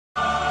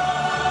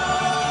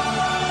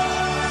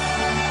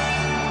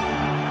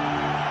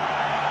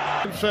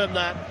confirmed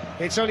that.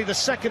 It's only the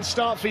second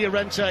start for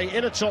Llorente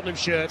in a Tottenham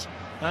shirt.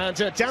 And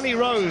Danny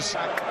Rose.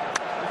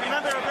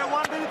 Remember, we have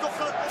 1 minute of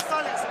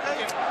silence,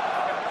 okay?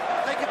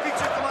 Take a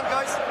picture, come on,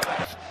 guys.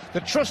 The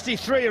trusty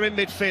three are in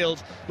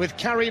midfield, with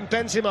Karim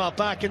Benzema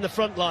back in the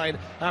front line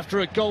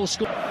after a goal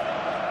score.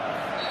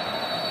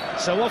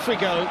 So off we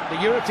go,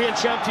 the European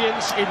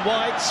champions in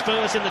white,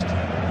 Spurs in the...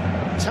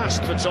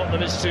 Task for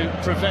Tottenham is to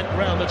prevent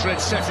Real Madrid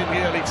setting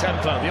the early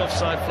tempo. The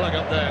offside flag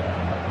up there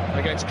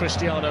against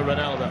Cristiano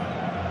Ronaldo.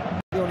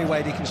 The only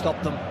way they can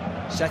stop them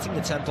setting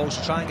the tempo is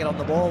to try and get on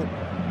the ball.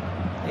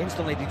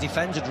 Instantly they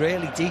defended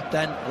really deep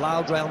then,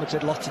 allowed Real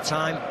Madrid lots of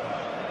time.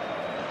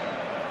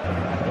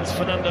 There's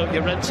Fernando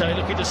Llorente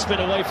looking to spin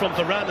away from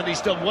Varane, and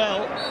he's done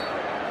well.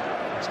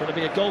 It's going to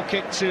be a goal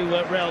kick to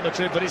Real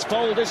Madrid, but it's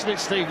bold, isn't it,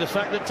 Steve, the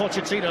fact that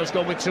Pochettino's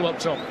gone with two up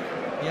top.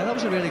 Yeah, that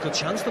was a really good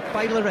chance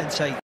by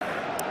Llorente.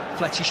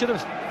 Fletcher should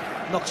have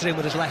knocked it in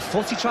with his left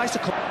foot. He tries to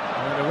come.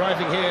 And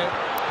arriving here,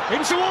 in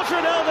towards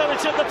Ronaldo,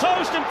 it's at the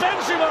post, and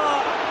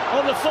Benzema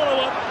on the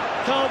follow-up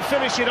can't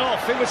finish it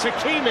off. It was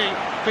Hakimi,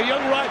 the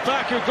young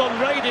right-back, who'd gone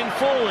raiding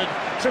forward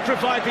to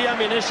provide the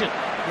ammunition.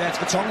 Yeah, it's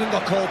Vertonghen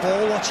got called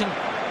ball watching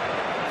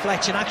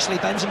Fletcher, and actually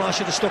Benzema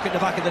should have stuck it in the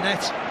back of the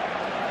net.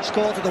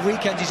 Scored at the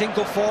weekend, he's in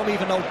good form,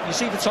 even though you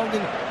see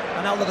Vertonghen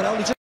and Alderweireld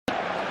just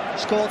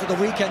scored at the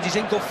weekend, he's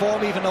in good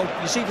form, even though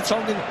you see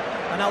Vertonghen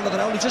and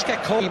Alderweireld just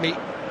get caught.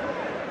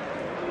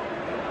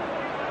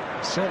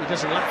 Certainly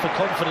doesn't lack for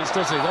confidence,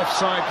 does he?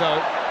 Offside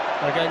though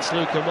against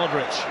Luka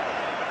Modric.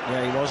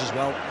 Yeah, he was as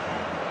well.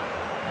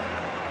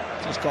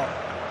 Just got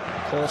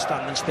caught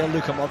standing still,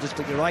 Luka Modric,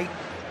 but you're right.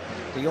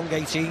 The young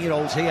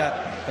 18-year-olds here,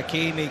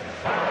 Hakimi.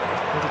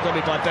 Little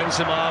dummy by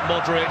Benzema,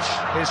 Modric,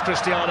 here's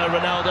Cristiano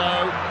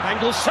Ronaldo.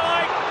 Angle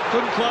side,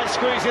 couldn't quite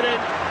squeeze it in.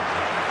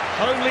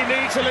 Only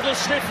needs a little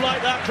sniff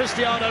like that,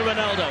 Cristiano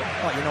Ronaldo.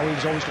 Oh, you know, he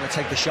was always going to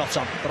take the shot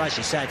on, but as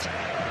you said,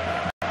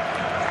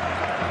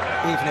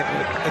 even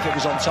if it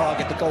was on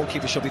target, the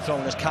goalkeeper should be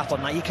throwing his cap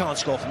on that. You can't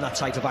score from that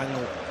type of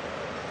angle.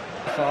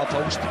 Far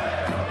post.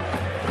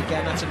 But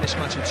again, that's a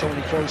mismatch with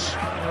Toni Kroos.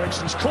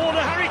 Eriksen's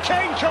corner, Harry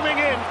Kane coming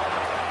in.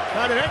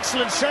 And an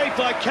excellent save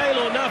by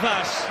Keylor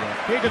Navas.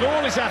 Yeah. He did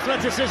all his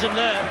athleticism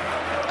there.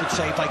 Good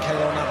save by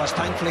Keylor Navas.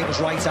 Thankfully, it was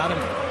right at him.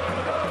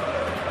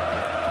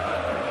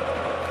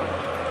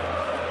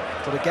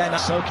 But again,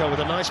 Soko with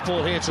a nice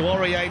ball here to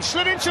Aurier.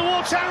 Slid in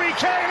towards Harry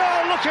Kane.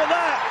 Oh, look at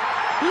that!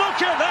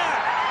 Look at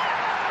that!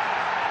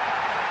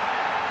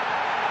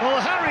 Well,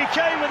 Harry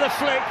Kane with a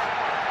flick,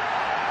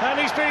 and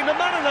he's been the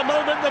man of the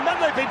moment, the man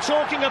they've been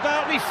talking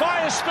about, and he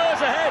fires Spurs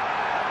ahead.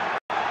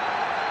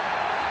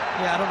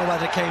 Yeah, I don't know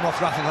whether it came off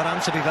Rafa Varane,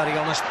 to be very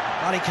honest.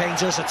 Harry Kane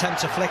does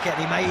attempt to flick it,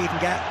 and he may even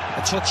get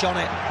a touch on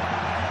it.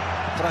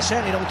 But I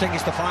certainly don't think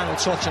it's the final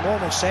touch. I'm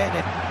almost certain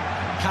it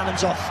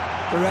cannons off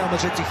the Real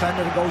Madrid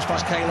defender and goes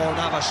past Keylor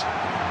Navas.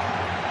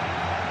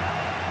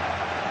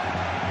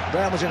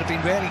 Real Madrid have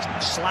been really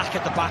slack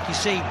at the back. You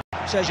see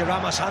Sergio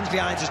Ramos, hands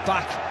behind his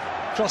back.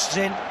 Crosses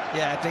in,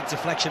 yeah, big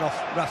deflection off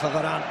Rafa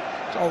Varane.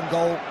 His own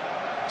goal,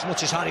 as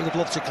much as Harry would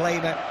love to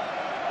claim it.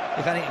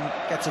 If anything,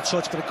 gets a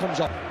touch, but it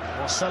comes off.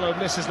 Marcelo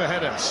misses the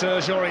header.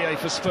 Serge Aurier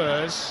for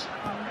Spurs.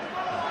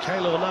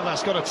 Keylor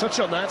Navas got a touch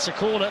on that, it's a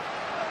corner.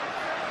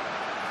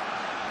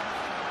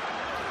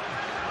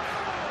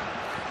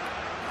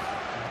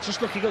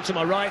 Just looking up to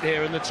my right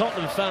here, and the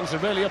Tottenham fans are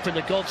really up in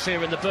the gods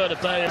here in the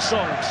Bernabeu.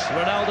 Songs,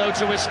 Ronaldo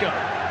to Isco.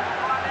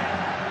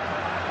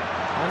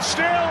 And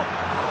still,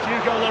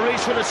 Hugo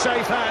Lloris with a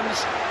safe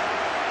hands.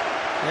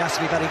 He has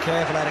to be very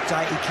careful, Eric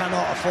Dyer. He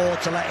cannot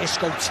afford to let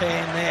Isco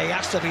turn there. He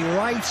has to be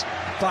right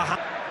behind.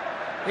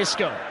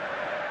 Isco.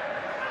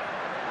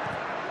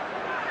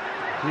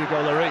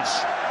 Hugo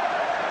Lloris.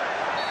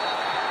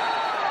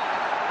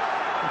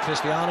 And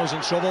Cristiano's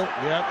in trouble.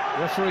 Yep,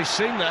 referee's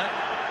seen that.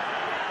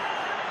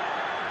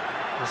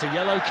 There's a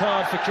yellow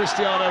card for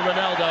Cristiano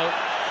Ronaldo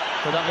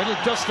for that little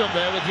dust-up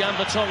there with Jan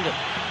Vertonghen.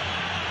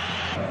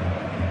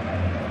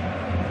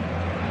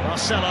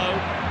 Marcelo,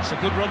 it's a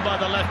good run by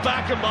the left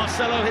back, and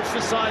Marcelo hits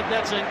the side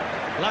netting.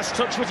 Last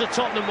touch was a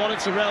Tottenham one,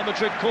 it's a Real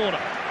Madrid corner.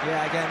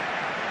 Yeah, again,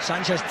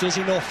 Sanchez does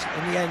enough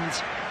in the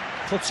end,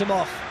 puts him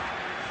off.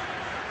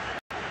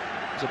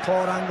 It's a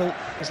poor angle.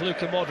 There's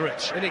Luka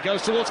Modric, and it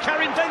goes towards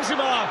Karim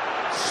Benzema.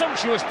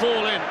 Sumptuous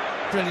ball in.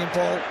 Brilliant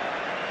ball.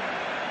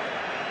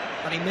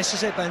 And he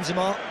misses it,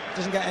 Benzema.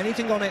 Doesn't get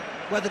anything on it,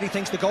 whether he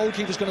thinks the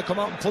goalkeeper's going to come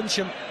out and punch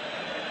him.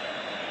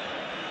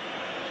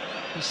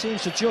 He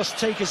seems to just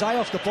take his eye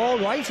off the ball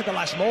right at the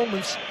last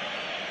moments.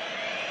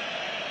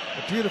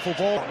 A beautiful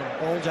ball.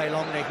 All day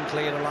long they can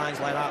clear the lines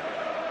like that.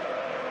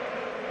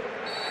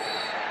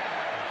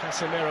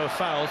 Casemiro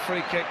foul,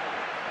 free kick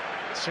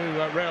to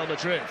Real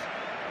Madrid.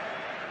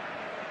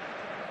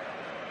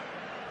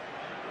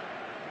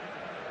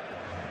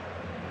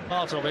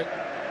 Part of it.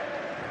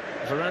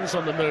 Varane's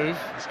on the move.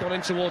 He's gone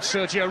in towards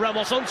Sergio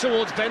Ramos, on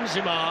towards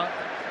Benzema,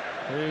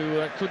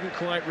 who couldn't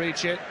quite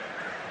reach it.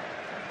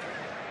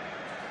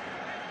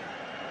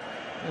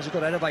 It was a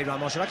good header by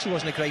Ramos. It actually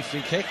wasn't a great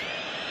free kick.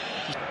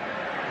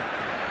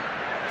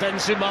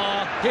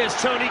 Benzema, here's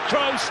Toni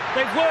Kroos,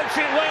 they've worked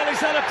it well,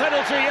 is that a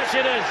penalty? Yes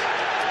it is.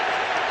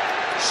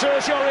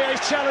 Serge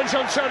Aurier's challenge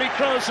on Toni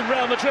Kroos and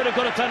Real Madrid have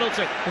got a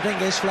penalty. The thing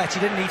is, Fletch, he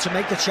didn't need to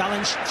make the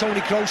challenge. Toni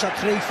Kroos had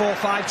 3, 4,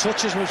 5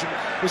 touches,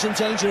 was in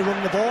danger of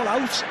running the ball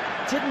out.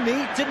 Didn't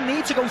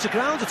need to go to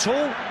ground at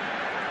all.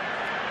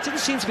 Didn't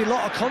seem to be a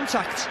lot of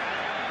contact.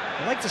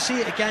 I'd like to see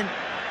it again.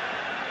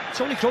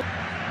 Toni Kroos.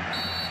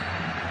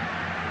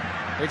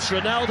 It's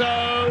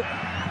Ronaldo,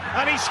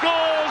 and he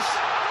scores,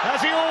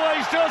 as he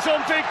always does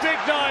on big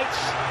nights.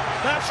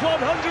 That's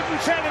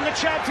 110 in the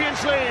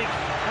Champions League,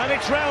 and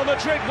it's Real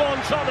Madrid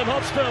 1, Tottenham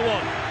Hotspur 1.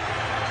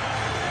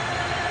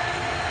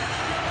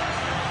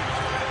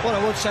 What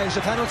I would say is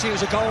the penalty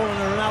was a goal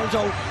and a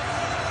Ronaldo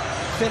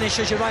finish,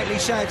 as you rightly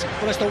said,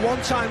 but it's the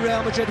one time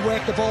Real Madrid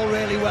worked the ball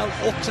really well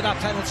up to that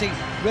penalty.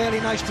 Really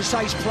nice,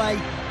 precise play,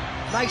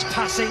 nice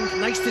passing,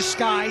 nice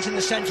disguise in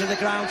the centre of the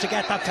ground to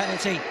get that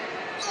penalty.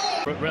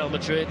 Real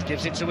Madrid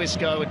gives it to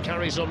Isco and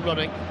carries on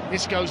running.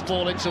 Isco's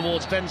ball in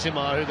towards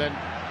Benzema, who then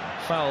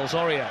fouls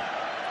Aurier.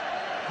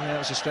 Yeah, it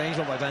was a strange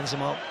one by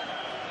Benzema.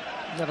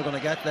 Never going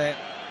to get there.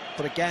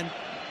 But again,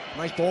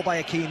 nice ball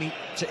by Hakimi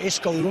to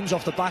Isco, who runs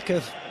off the back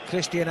of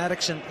Christian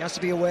Eriksen. He has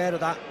to be aware of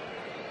that.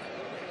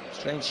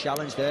 Strange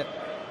challenge there.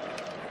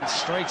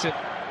 Straight at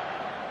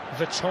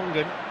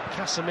Vertonghen.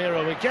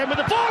 Casemiro again with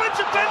the ball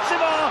into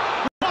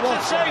Benzema. What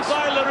a save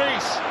by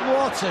Lloris.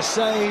 What a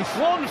save.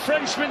 One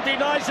Frenchman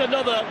denies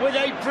another with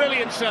a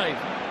brilliant save.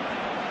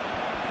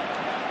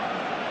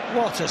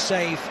 What a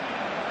save.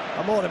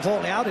 And more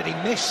importantly, how did he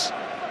miss?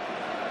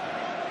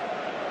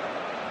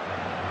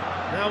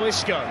 Now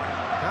Isco.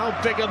 How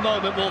big a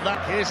moment will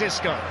that... Here's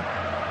Isco.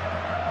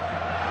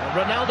 And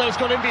Ronaldo's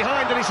gone in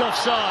behind and he's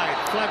offside.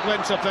 Flag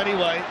went up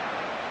anyway.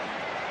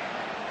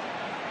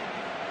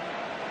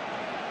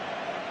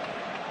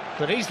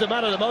 But he's the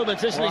man of the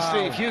moment, isn't he,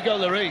 Steve? Hugo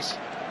Lloris.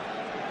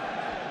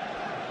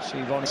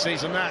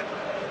 Sees on that.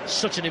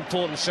 Such an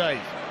important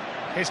save.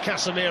 Here's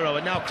Casemiro,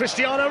 and now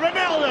Cristiano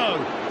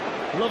Ronaldo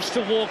loves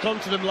to walk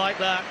onto them like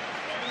that.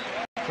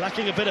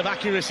 Lacking a bit of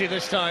accuracy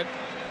this time.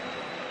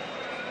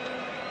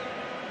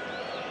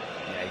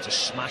 Yeah, he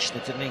just smashed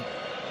it, didn't he?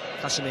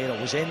 Casemiro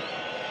was in.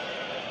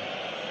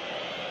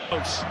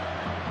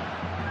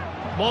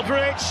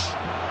 Modric.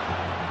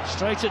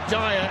 Straight at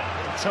Dyer.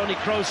 Toni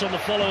Kroos on the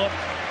follow-up.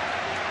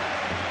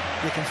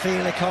 You can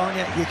feel it, can't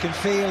you? You can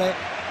feel it.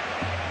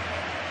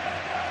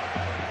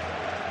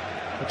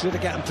 Madrid are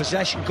getting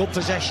possession, good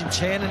possession,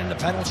 turning in the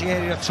penalty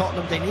area of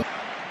Tottenham. They need.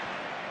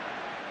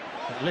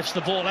 It lifts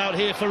the ball out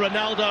here for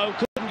Ronaldo.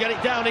 Couldn't get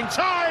it down in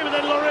time, and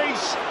then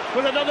Lloris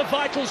with another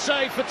vital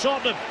save for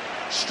Tottenham.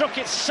 Struck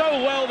it so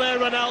well there,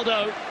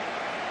 Ronaldo.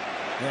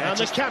 Yeah, and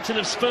the captain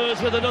of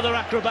Spurs with another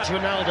acrobat.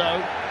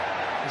 Ronaldo.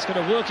 It's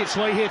going to work its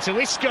way here to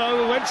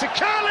Isco, who went to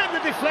Carlin,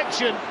 the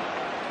deflection.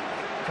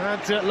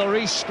 And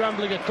Lloris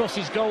scrambling across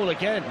his goal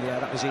again. Yeah,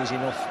 that was easy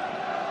enough.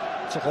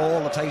 Took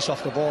all the pace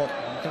off the ball.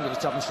 I think it was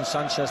Davinson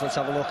Sanchez. Let's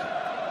have a look.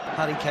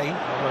 Harry Kane.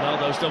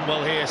 Ronaldo's done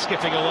well here,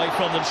 skipping away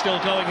from them. Still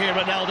going here,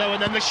 Ronaldo.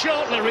 And then the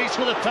shot, Lloris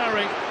with a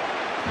parry.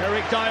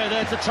 Eric Dyer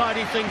there to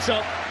tidy things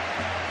up.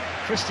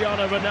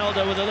 Cristiano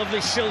Ronaldo with a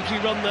lovely silky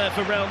run there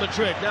for Real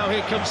Madrid. Now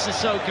here comes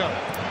Sissoko.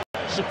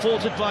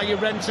 Supported by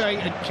Llorente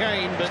and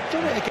Kane, but...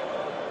 Done it again.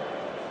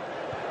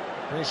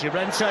 There's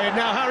Llorente, and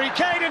now Harry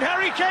Kane, and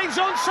Harry Kane's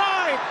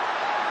onside!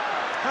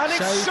 And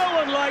it's so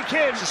unlike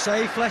him. It's a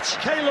save, Fletch.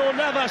 Keylor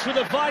Navas with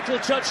a vital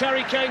touch.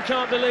 Harry Kane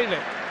can't believe it.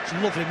 It's a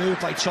lovely move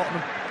by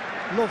Tottenham.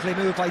 Lovely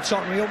move by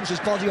Tottenham. He opens his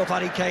body up,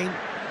 Harry Kane.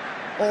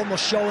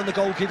 Almost showing the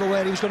goalkeeper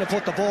where he was going to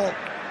put the ball.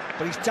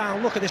 But he's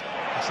down. Look at this.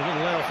 It's a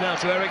little layoff now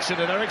to Eriksen,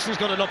 and Eriksen's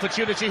got an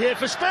opportunity here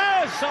for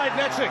Spurs. Side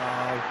netting.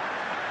 Oh,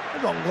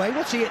 the wrong way.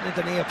 What's he hitting at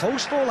the near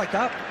post for like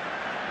that?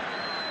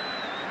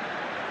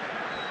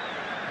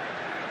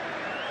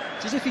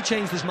 It's as if he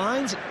changed his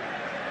mind.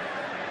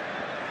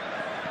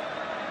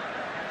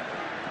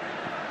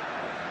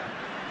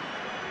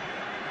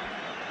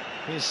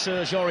 Here's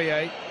Serge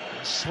Aurier,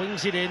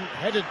 swings it in,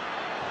 headed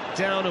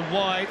down and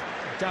wide.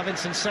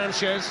 Davinson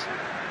Sanchez.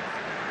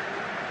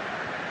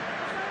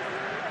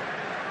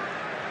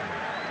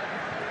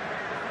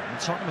 And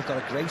Tottenham have got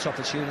a great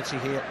opportunity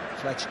here,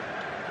 Fletch.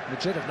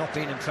 Madrid have not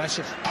been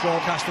impressive,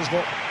 broadcasters,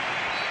 but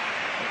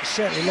it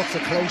certainly looked a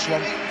close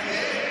one.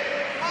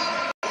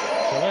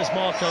 So there's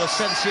Marco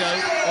Asensio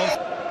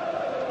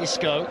of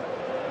Isco.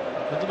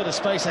 A little bit of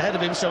space ahead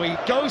of him, so he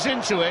goes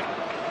into it.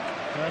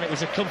 And it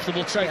was a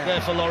comfortable take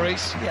there for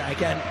Lloris. Yeah,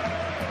 again,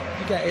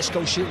 you get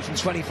Isco shooting from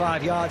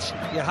 25 yards,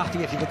 you're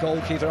happy if you're the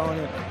goalkeeper, aren't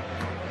you?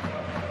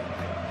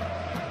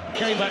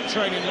 Came back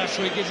training last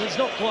week. He's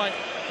not quite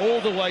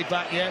all the way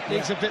back yet.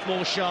 Needs a bit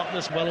more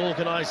sharpness, well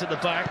organised at the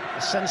back.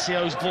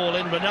 Asensio's ball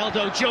in.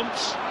 Ronaldo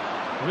jumps.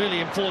 Really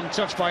important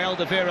touch by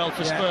Alderweireld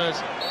for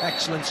Spurs.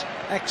 Excellent,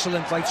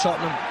 excellent by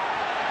Tottenham.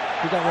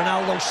 We've got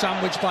Ronaldo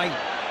sandwiched by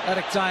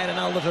Eric Dyer and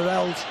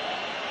Alderweireld.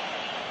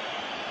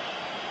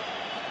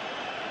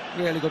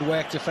 Really good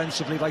work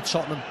defensively by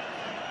Tottenham.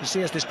 You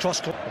see as this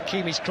cross...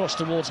 Hakimi's cross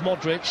towards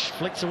Modric,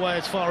 flicked away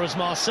as far as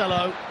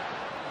Marcelo.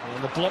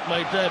 And the block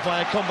made there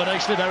by a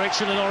combination of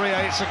Eriksson and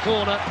Aurier. It's a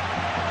corner.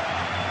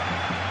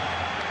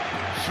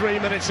 3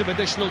 minutes of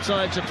additional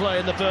time to play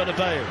in the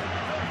Bernabeu.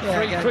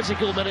 Yeah, 3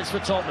 critical minutes for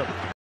Tottenham.